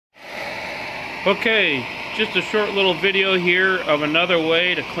Okay, just a short little video here of another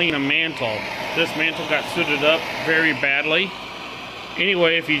way to clean a mantle. This mantle got sooted up very badly.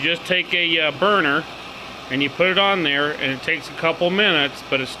 Anyway, if you just take a burner and you put it on there, and it takes a couple minutes,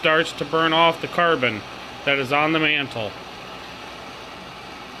 but it starts to burn off the carbon that is on the mantle.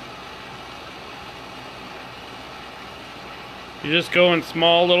 You just go in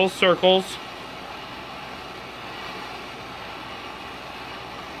small little circles.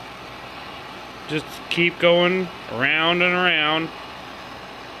 Just keep going around and around.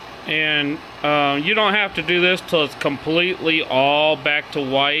 And you don't have to do this till it's completely all back to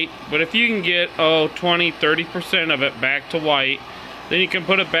white. But if you can get 20-30% of it back to white, then you can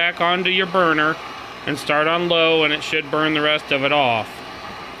put it back onto your burner and start on low, and it should burn the rest of it off.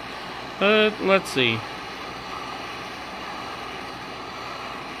 Let's see.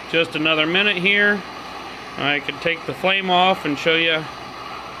 Just another minute here. I could take the flame off and show you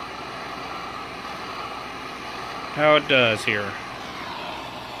how it does here.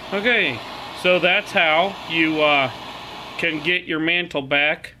 Okay, so that's how you can get your mantle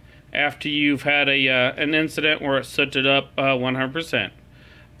back after you've had an incident where it sooted up 100%.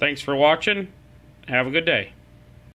 Thanks for watching. Have a good day.